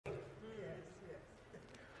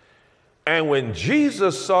And when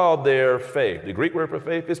Jesus saw their faith, the Greek word for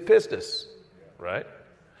faith is pistis, right?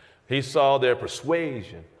 He saw their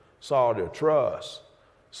persuasion, saw their trust,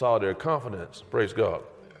 saw their confidence. Praise God.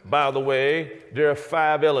 By the way, there are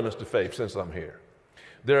 5 elements to faith since I'm here.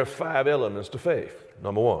 There are 5 elements to faith.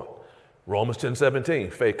 Number 1, Romans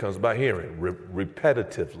 10:17, faith comes by hearing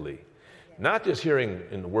repetitively. Not just hearing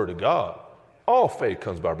in the word of God. All faith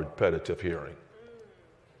comes by repetitive hearing.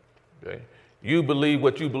 Okay? You believe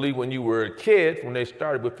what you believe when you were a kid, when they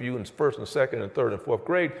started with you in first and second and third and fourth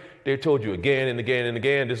grade. They told you again and again and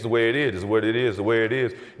again, this is the way it is, this is what it is, the way it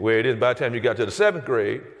is, the way it is. By the time you got to the 7th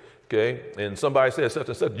grade, okay, and somebody said such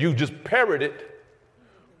and such, you just parroted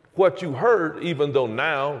what you heard, even though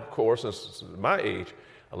now, of course, since my age,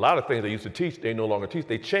 a lot of things they used to teach, they no longer teach,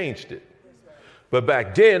 they changed it. But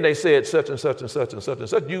back then, they said such and such and such and such and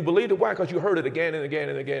such. You believed it. Why? Because you heard it again and again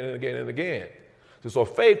and again and again and again. So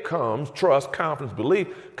faith comes, trust, confidence, belief,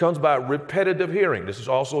 comes by repetitive hearing. This is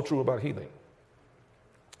also true about healing.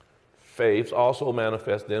 Faith also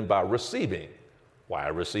manifests then by receiving. Why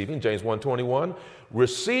receiving? James 1:21,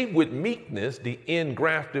 receive with meekness the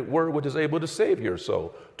engrafted word which is able to save your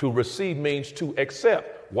soul. To receive means to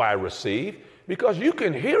accept. Why receive? Because you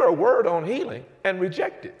can hear a word on healing and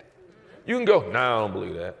reject it. You can go, nah, I don't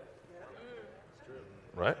believe that.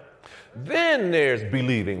 Right? Then there's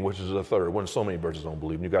believing, which is the third one. So many verses on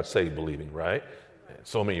believing. You got saved believing, right?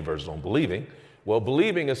 So many verses on believing. Well,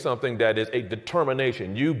 believing is something that is a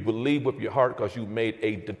determination. You believe with your heart because you made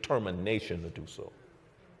a determination to do so.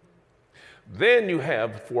 Then you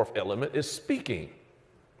have the 4th element is speaking,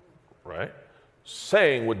 right?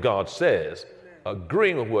 Saying what God says,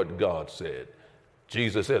 agreeing with what God said.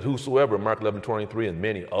 Jesus said, whosoever, Mark 11:23 and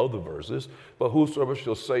many other verses, but whosoever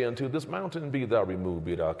shall say unto this mountain, be thou removed,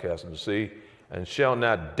 be thou cast into the sea, and shall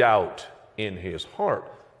not doubt in his heart,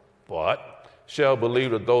 but shall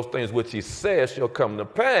believe that those things which he says shall come to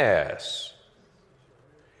pass,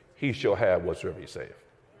 he shall have whatsoever he saith.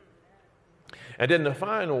 And then the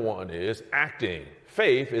final one is acting.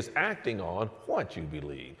 Faith is acting on what you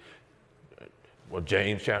believe. Well,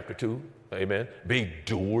 James chapter 2, amen. Be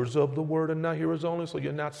doers of the word and not hearers only, so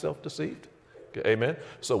you're not self-deceived. Okay, amen.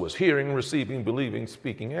 So it's hearing, receiving, believing,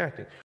 speaking, acting.